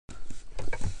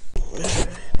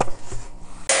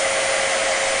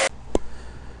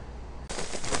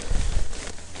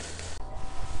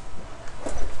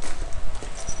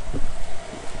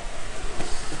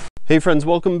Hey friends,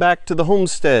 welcome back to the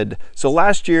Homestead. So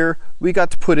last year we got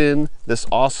to put in this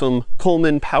awesome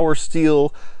Coleman power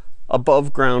steel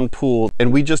above ground pool,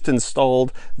 and we just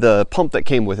installed the pump that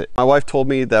came with it. My wife told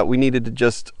me that we needed to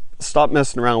just stop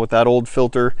messing around with that old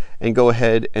filter and go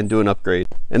ahead and do an upgrade.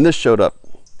 And this showed up.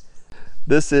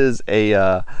 This is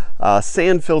a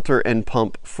sand filter and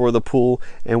pump for the pool,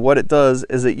 and what it does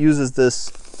is it uses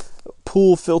this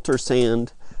pool filter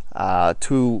sand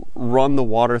to run the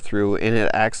water through, and it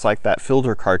acts like that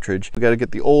filter cartridge. We got to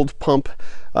get the old pump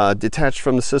detached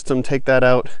from the system, take that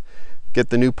out,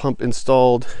 get the new pump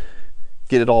installed,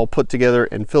 get it all put together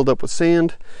and filled up with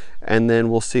sand, and then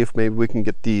we'll see if maybe we can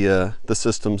get the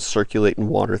system circulating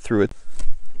water through it.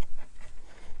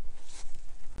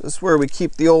 This is where we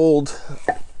keep the old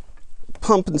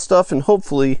pump and stuff, and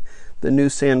hopefully the new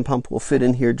sand pump will fit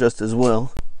in here just as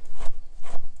well.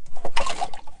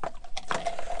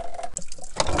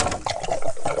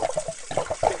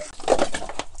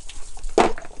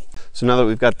 So now that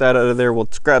we've got that out of there, we'll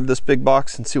grab this big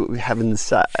box and see what we have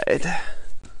inside.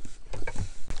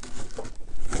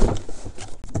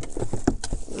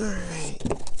 All right,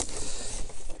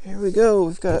 here we go.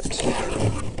 We've got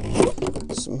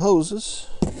some hoses.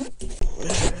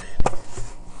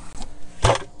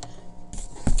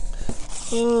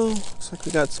 Looks like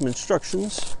we got some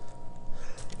instructions.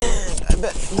 And I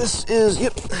bet this is,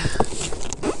 yep,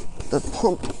 the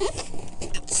pump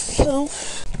itself.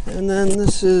 And then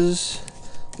this is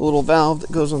the little valve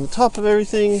that goes on the top of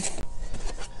everything.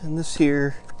 And this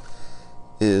here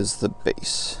is the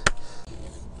base.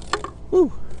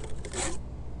 Ooh.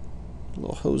 A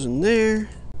little hose in there.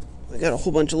 We got a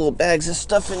whole bunch of little bags of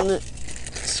stuff in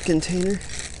this container.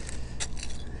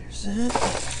 There's that.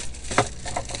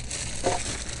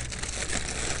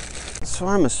 So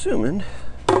I'm assuming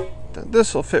that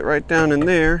this will fit right down in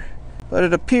there, but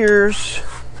it appears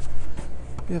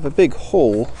we have a big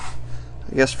hole,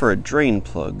 I guess for a drain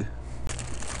plug.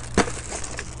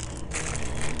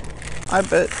 I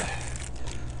bet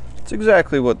it's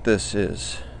exactly what this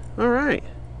is. All right.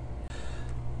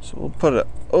 So we'll put an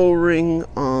O-ring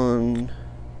on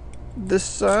this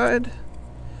side,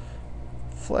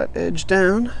 flat edge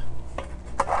down.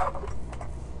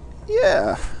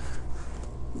 Yeah.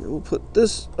 And then we'll put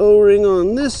this O-ring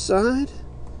on this side,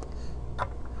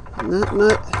 and that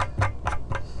nut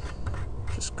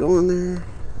just go in there.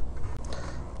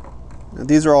 Now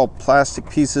these are all plastic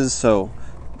pieces, so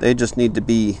they just need to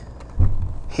be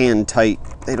hand tight.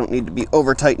 They don't need to be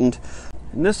over tightened.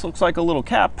 And this looks like a little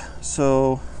cap,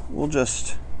 so we'll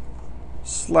just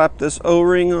slap this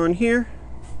O-ring on here,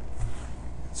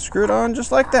 screw it on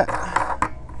just like that.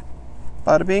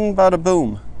 Bada bing, bada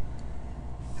boom.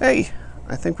 Hey,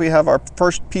 I think we have our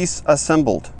first piece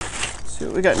assembled. Let's see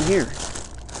what we got in here.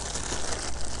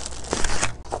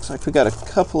 Looks like we got a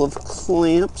couple of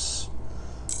clamps.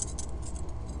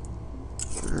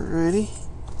 Alrighty.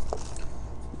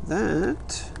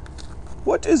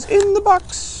 What is in the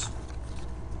box?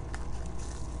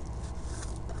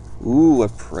 Ooh, a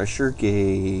pressure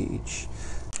gauge.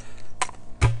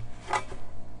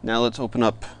 Now let's open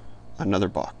up another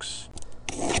box.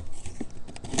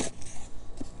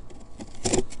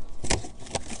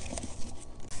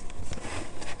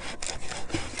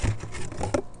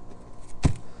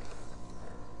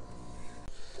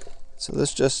 So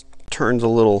this just turns a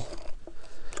little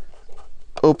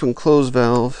open close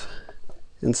valve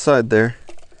inside there.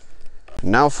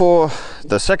 Now for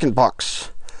the second box,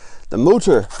 the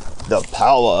motor, the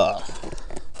power.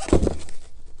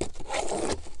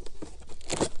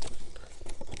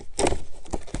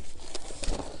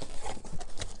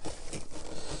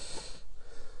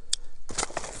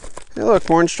 Hey look,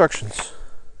 more instructions.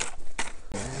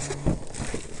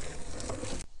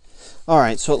 All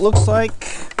right, so it looks like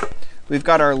we've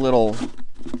got our little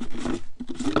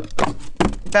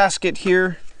basket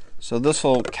here. So this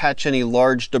will catch any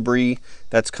large debris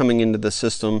that's coming into the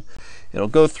system. It'll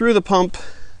go through the pump,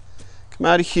 come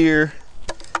out of here,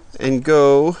 and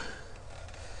go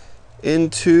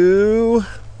into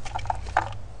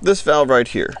this valve right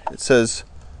here. It says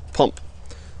pump.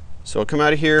 So it'll come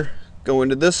out of here, go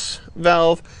into this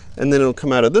valve, and then it'll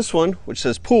come out of this one, which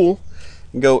says pool,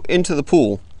 and go into the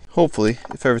pool. Hopefully,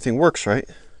 if everything works right,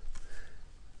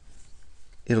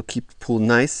 it'll keep the pool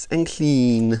nice and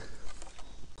clean.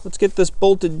 Let's get this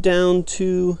bolted down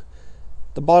to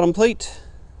the bottom plate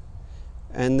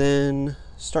and then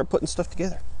start putting stuff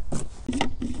together.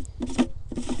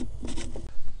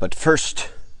 But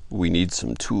first, we need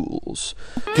some tools.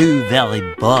 2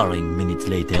 very boring minutes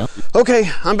later. Okay,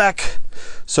 I'm back.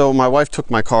 So my wife took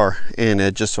my car, and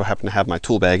it just so happened to have my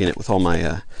tool bag in it with all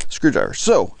my screwdrivers.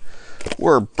 So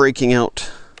we're breaking out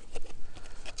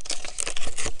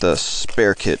the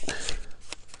spare kit,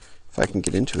 if I can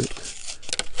get into it.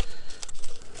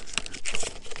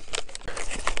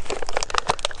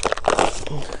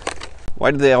 Why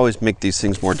do they always make these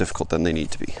things more difficult than they need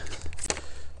to be?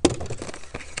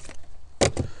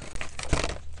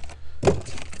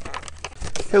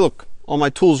 Hey look, all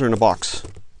my tools are in a box.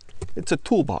 It's a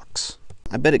toolbox.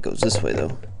 I bet it goes this way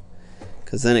though,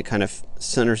 because then it kind of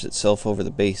centers itself over the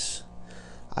base.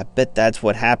 I bet that's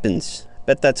what happens. I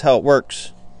bet that's how it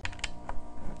works.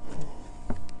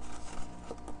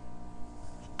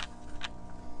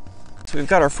 So we've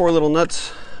got our 4 little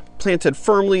nuts planted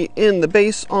firmly in the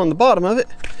base on the bottom of it.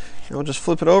 And we'll just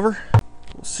flip it over.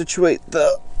 We'll situate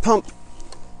the pump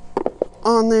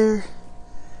on there.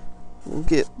 We'll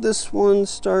get this one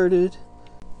started.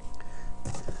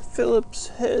 Phillips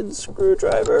head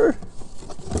screwdriver.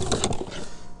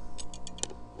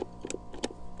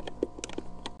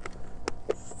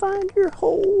 Find your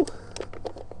hole.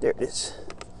 There it is.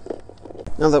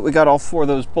 Now that we got all 4 of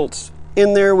those bolts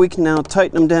in there, we can now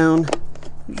tighten them down.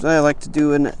 Usually I like to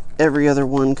do an every other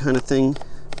one kind of thing.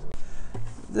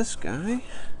 This guy,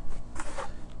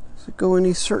 does it go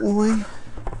any certain way?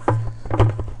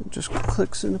 It just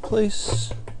clicks into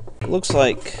place. It looks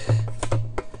like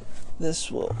this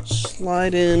will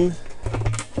slide in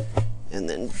and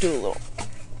then do a little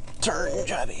turn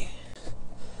jobby.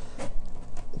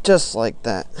 Just like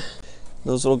that.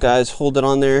 Those little guys hold it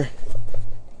on there.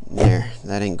 There,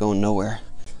 that ain't going nowhere.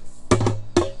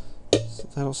 So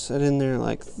that'll set in there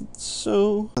like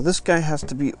so. Now this guy has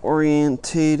to be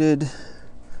orientated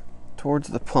towards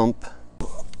the pump.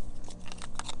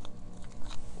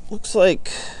 Looks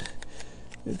like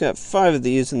we've got 5 of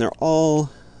these and they're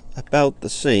all about the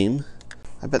same.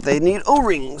 I bet they need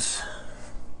O-rings.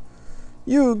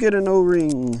 You get an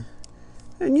O-ring.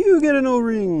 And you get an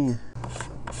O-ring.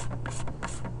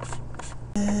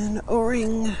 An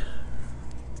O-ring.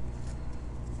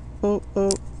 Oh,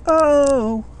 oh,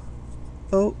 oh.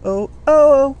 Oh, oh,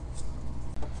 oh.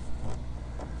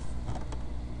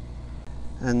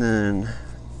 And then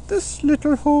this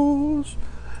little hose.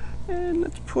 And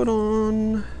let's put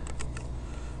on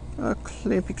a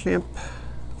clampy clamp.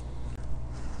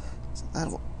 So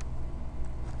that'll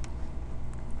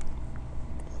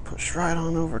push right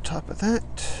on over top of that.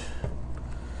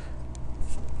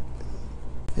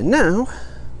 And now,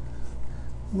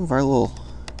 move our little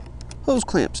hose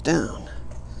clamps down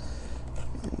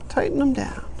and tighten them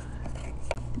down.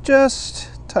 Just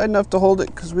tight enough to hold it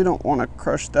because we don't want to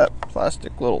crush that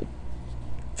plastic little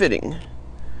fitting.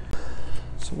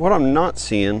 So what I'm not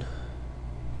seeing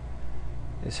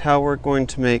is how we're going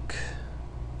to make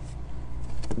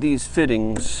these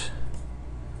fittings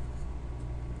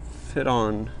fit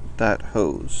on that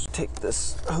hose. Take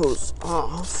this hose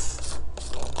off.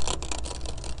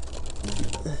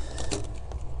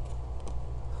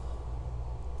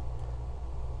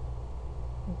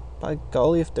 By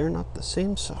golly, if they're not the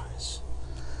same size.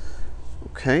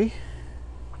 Okay.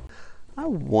 I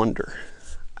wonder.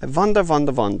 I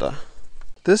wonder.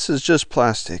 This is just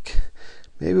plastic.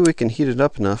 Maybe we can heat it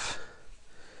up enough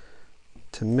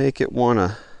to make it want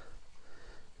to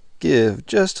give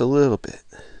just a little bit.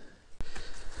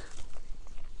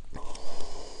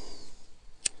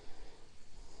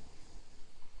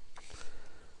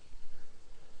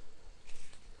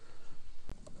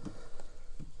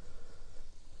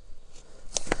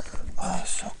 Oh,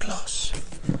 so close.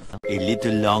 A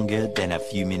little longer than a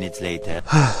few minutes later.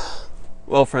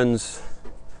 Well, friends,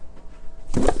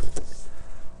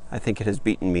 I think it has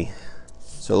beaten me.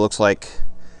 So it looks like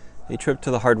a trip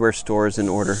to the hardware store is in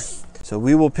order. So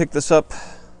we will pick this up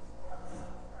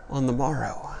on the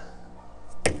morrow.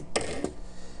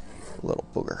 Little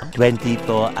booger.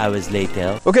 24 hours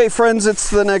later. Okay, friends, it's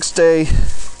the next day.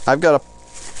 I've got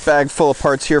a bag full of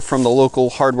parts here from the local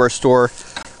hardware store.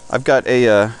 I've got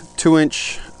a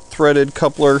 2-inch threaded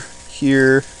coupler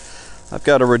here. I've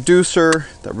got a reducer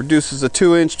that reduces a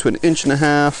 2-inch to an 1.5 inch.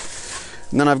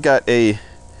 And then I've got a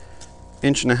 1.5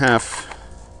 inch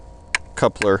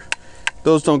coupler.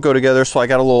 Those don't go together, so I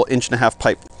got a little 1.5 inch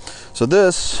pipe. So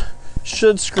this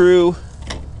should screw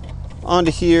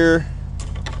onto here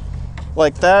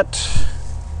like that.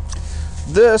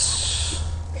 This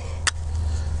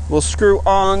will screw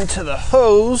on to the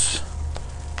hose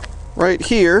right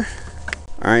here.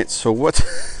 All right, so what's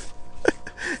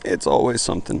it's always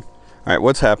something. All right,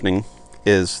 what's happening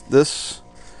is this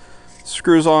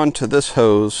screws on to this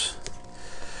hose,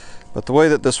 but the way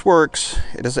that this works,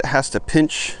 it has to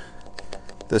pinch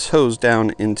this hose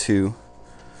down into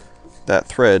that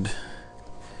thread,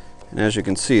 and as you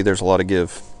can see, there's a lot of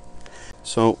give.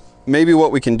 So maybe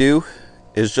what we can do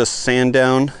is just sand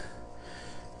down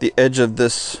the edge of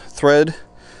this thread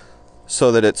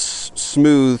so that it's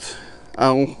smooth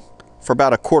for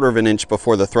about 1/4 of an inch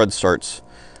before the thread starts.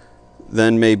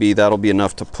 Then maybe that'll be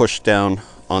enough to push down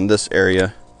on this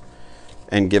area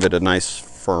and give it a nice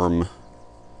firm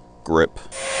grip.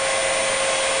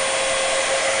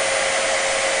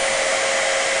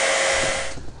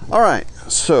 All right,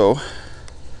 so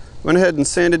went ahead and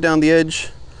sanded down the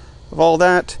edge of all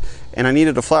that, and I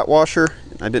needed a flat washer.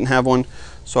 I didn't have one,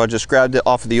 so I just grabbed it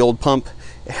off of the old pump.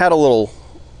 It had a little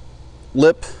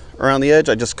lip around the edge.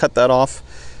 I just cut that off,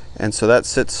 and so that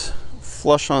sits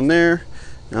flush on there.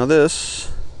 Now this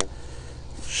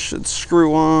should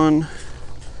screw on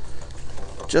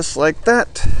just like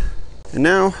that. And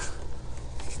now,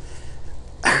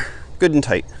 good and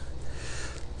tight.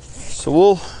 So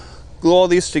we'll glue all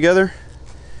these together,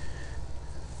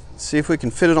 see if we can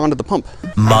fit it onto the pump.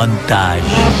 Montage.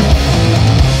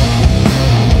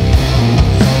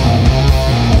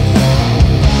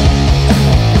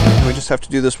 We just have to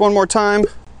do this one more time.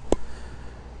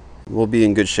 We'll be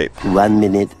in good shape. 1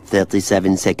 minute,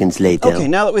 37 seconds later. Okay,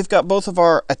 now that we've got both of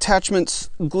our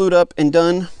attachments glued up and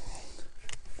done,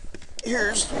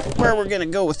 here's where we're gonna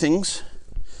go with things.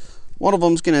 One of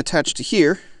them's gonna attach to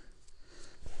here.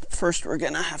 First, we're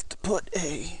gonna have to put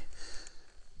a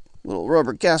little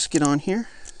rubber gasket on here.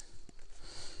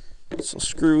 This will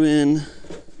screw in.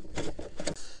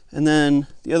 And then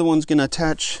the other one's gonna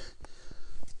attach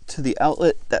to the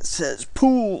outlet that says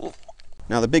pool.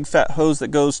 Now the big fat hose that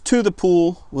goes to the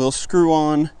pool will screw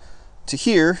on to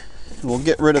here. We'll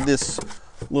get rid of this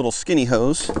little skinny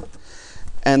hose.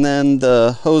 And then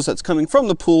the hose that's coming from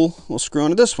the pool will screw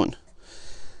onto this one.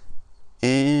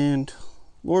 And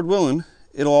Lord willing,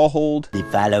 it'll all hold. The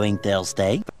following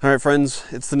Thursday. All right, friends,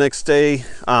 it's the next day.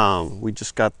 We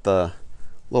just got the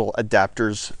little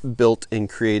adapters built and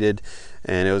created,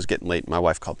 and it was getting late. My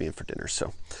wife called me in for dinner,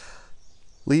 so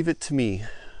leave it to me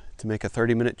to make a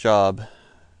 30-minute job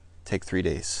take 3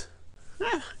 days.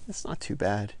 It's not too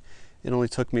bad. It only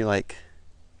took me like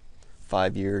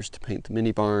 5 years to paint the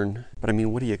mini barn. But I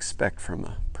mean, what do you expect from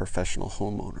a professional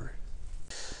homeowner?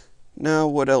 Now,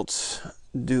 what else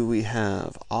do we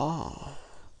have?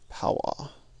 Power.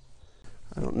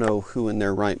 I don't know who in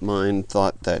their right mind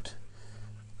thought that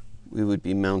we would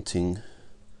be mounting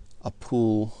a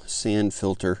pool sand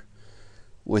filter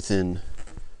within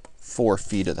 4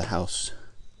 feet of the house.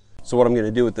 So what I'm going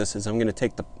to do with this is I'm going to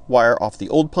take the wire off the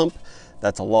old pump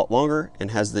that's a lot longer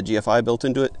and has the GFI built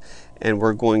into it, and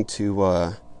we're going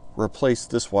to replace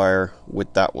this wire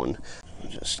with that one. I'll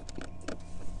just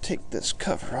take this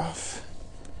cover off.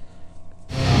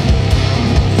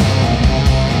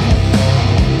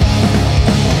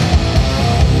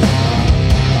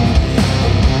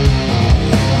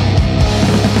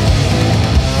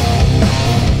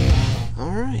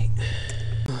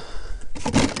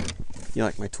 You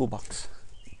like my toolbox?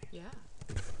 Yeah.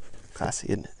 Classy,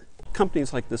 isn't it?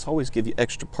 Companies like this always give you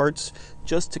extra parts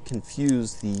just to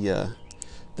confuse the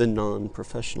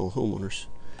non-professional homeowners.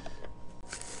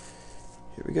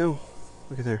 Here we go.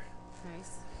 Look at there.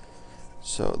 Nice.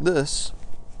 So this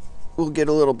will get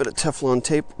a little bit of Teflon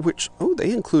tape, which, oh,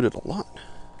 they included a lot.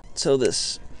 So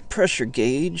this pressure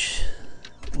gauge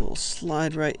will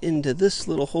slide right into this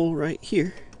little hole right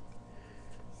here.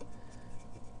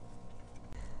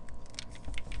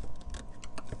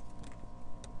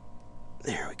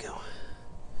 There we go.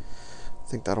 I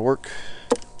think that'll work.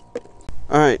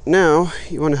 All right, now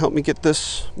you want to help me get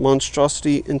this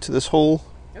monstrosity into this hole.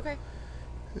 Okay.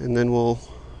 And then we'll,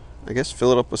 I guess,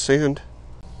 fill it up with sand.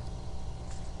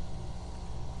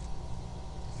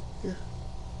 Yeah.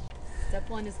 Step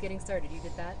 1 is getting started. You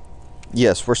did that?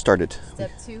 Yes, we're started. Step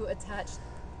 2, attach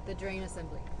the drain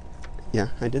assembly. Yeah,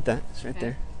 I did that. It's right Okay.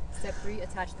 there. Step 3,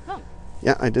 attach the pump.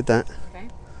 Yeah, I did that. Okay.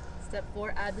 Step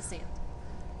 4, add the sand.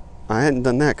 I hadn't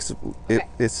done that because Okay.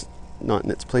 it's not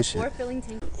in its place Before yet. filling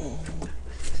tank. I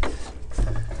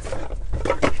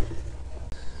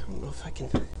don't know if I can.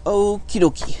 Okie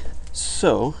dokie.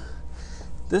 So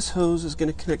this hose is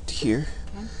going to connect to here.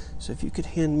 Okay. So if you could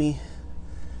hand me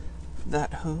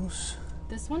that hose.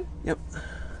 This one? Yep.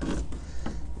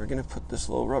 We're going to put this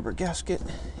little rubber gasket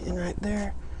in right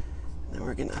there. Now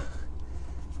we're going to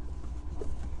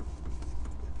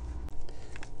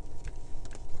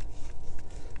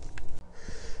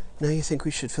Now you think we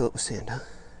should fill it with sand, huh?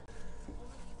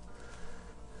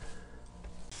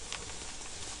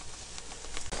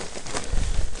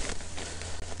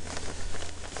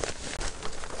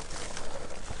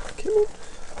 Come on.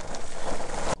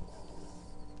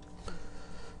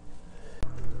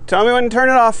 Tell me when to turn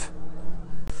it off.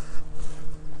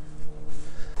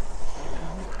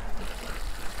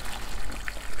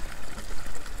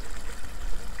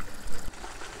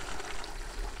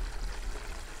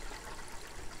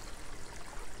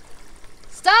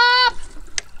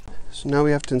 So now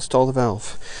we have to install the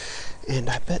valve. And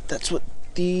I bet that's what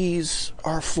these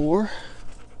are for.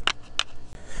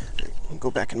 I'll go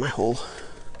back in my hole.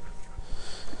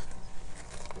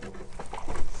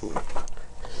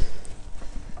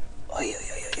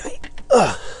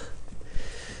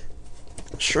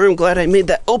 Sure, I'm glad I made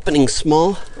that opening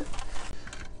small.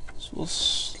 So we'll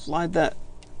slide that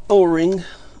O-ring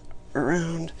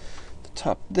around the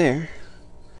top there.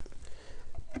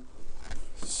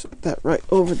 Set that right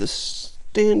over the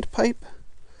standpipe.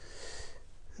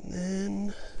 And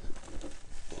then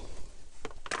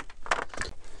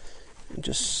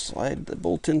just slide the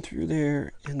bolt in through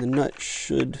there, and the nut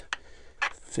should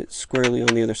fit squarely on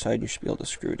the other side. You should be able to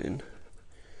screw it in.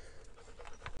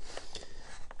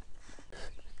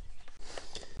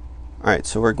 All right,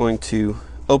 so we're going to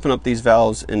open up these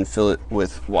valves and fill it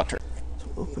with water.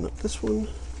 So open up this one. Do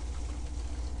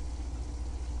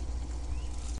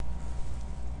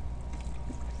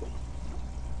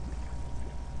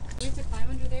we have to climb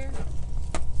under there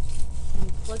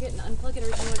and plug it and unplug it,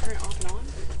 or do you want to turn it off and on?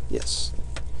 Yes.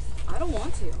 I don't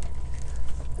want to.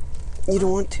 You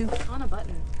don't want to? On a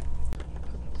button.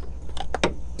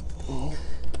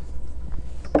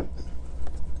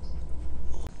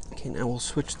 Okay, now we'll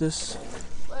switch this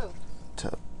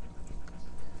to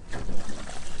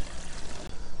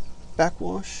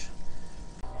backwash.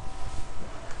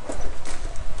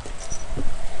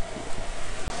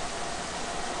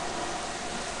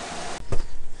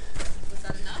 Was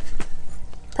that enough?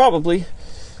 Probably.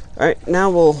 All right, now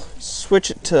we'll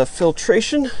switch it to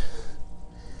filtration. Ooh,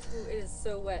 it is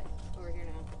so wet over here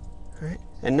now. All right,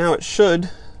 and now it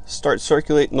should start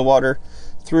circulating the water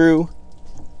through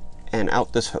and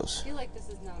out this hose. I feel like this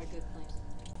is not a good plan.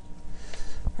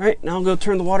 All right, now I'll go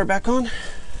turn the water back on.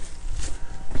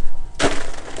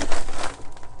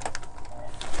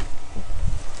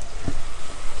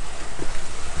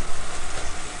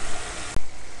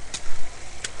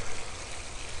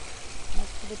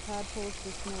 The tadpoles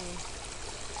this morning.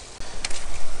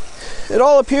 It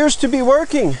all appears to be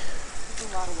working. It's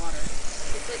a lot of water.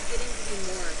 It's like getting to be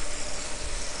more.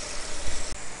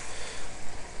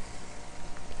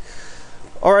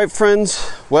 All right, friends.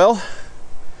 Well,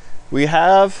 we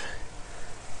have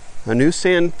a new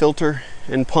sand filter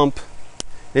and pump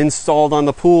installed on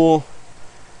the pool.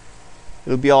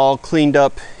 It'll be all cleaned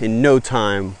up in no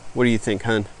time. What do you think,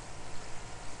 hun?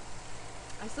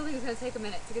 I still think it's going to take a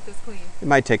minute to get this clean. It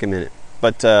might take a minute,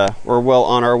 but we're well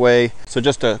on our way. So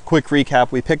just a quick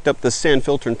recap, we picked up the sand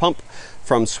filter and pump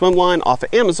from Swimline off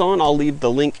of Amazon. I'll leave the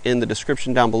link in the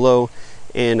description down below.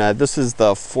 And this is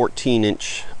the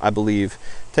 14-inch, I believe.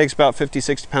 Takes about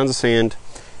 50-60 pounds of sand.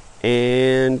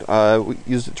 And we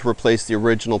used it to replace the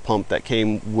original pump that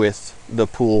came with the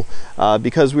pool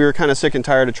because we were kind of sick and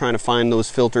tired of trying to find those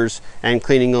filters and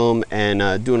cleaning them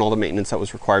and doing all the maintenance that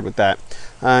was required with that.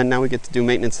 Now we get to do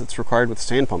maintenance that's required with the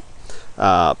sand pump.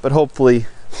 But hopefully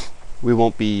we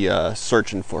won't be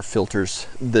searching for filters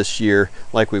this year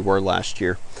like we were last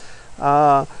year.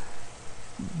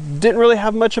 Didn't really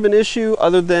have much of an issue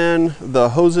other than the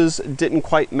hoses didn't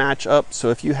quite match up. So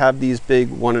if you have these big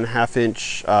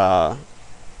 1.5-inch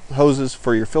hoses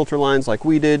for your filter lines like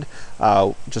we did,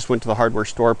 just went to the hardware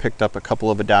store, picked up a couple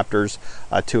of adapters,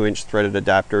 a 2-inch threaded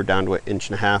adapter down to 1.5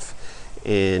 inches,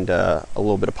 and a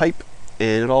little bit of pipe,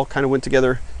 and it all kind of went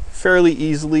together fairly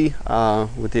easily,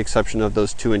 with the exception of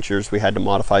those 2 inches we had to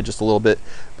modify just a little bit,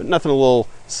 but nothing a little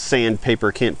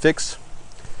sandpaper can't fix.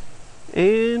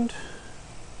 And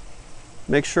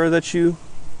make sure that you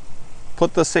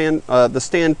put the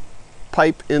stand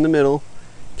pipe in the middle,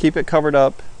 keep it covered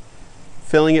up.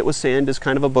 Filling it with sand is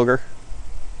kind of a booger.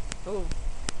 Oh.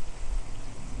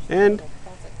 And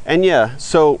yeah,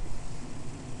 so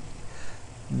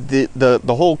the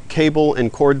whole cable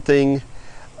and cord thing,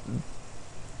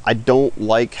 I don't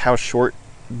like how short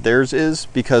theirs is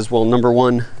because, well, number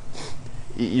one,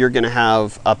 you're gonna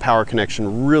have a power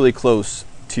connection really close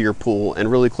to your pool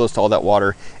and really close to all that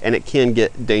water, and it can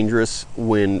get dangerous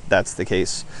when that's the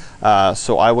case.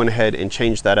 So I went ahead and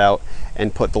changed that out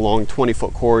and put the long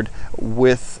 20-foot cord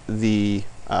with the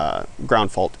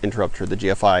ground fault interrupter, the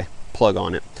GFI plug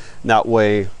on it. That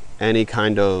way any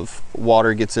kind of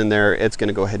water gets in there, it's going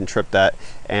to go ahead and trip that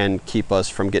and keep us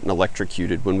from getting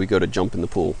electrocuted when we go to jump in the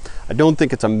pool. I don't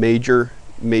think it's a major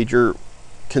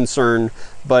concern,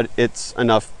 but it's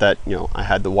enough that, you know, I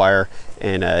had the wire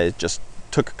and it just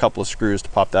took a couple of screws to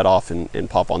pop that off and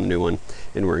pop on the new one,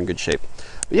 and we're in good shape.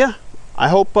 But yeah, I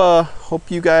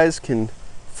hope you guys can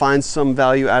find some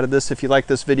value out of this. If you like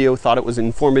this video, thought it was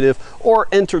informative or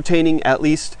entertaining at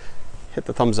least, hit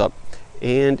the thumbs up.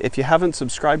 And if you haven't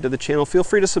subscribed to the channel, feel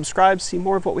free to subscribe, see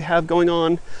more of what we have going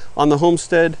on the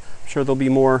homestead. I'm sure there'll be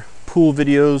more pool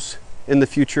videos in the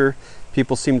future.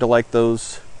 People seem to like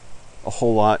those a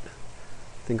whole lot.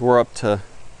 I think we're up to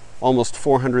almost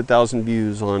 400,000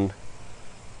 views on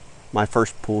my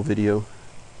first pool video.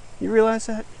 You realize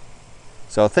that?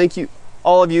 So thank you,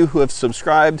 all of you who have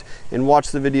subscribed and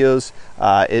watched the videos.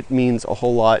 It means a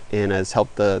whole lot and has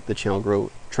helped the channel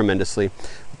grow tremendously.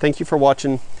 Thank you for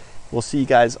watching. We'll see you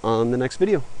guys on the next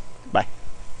video. Bye.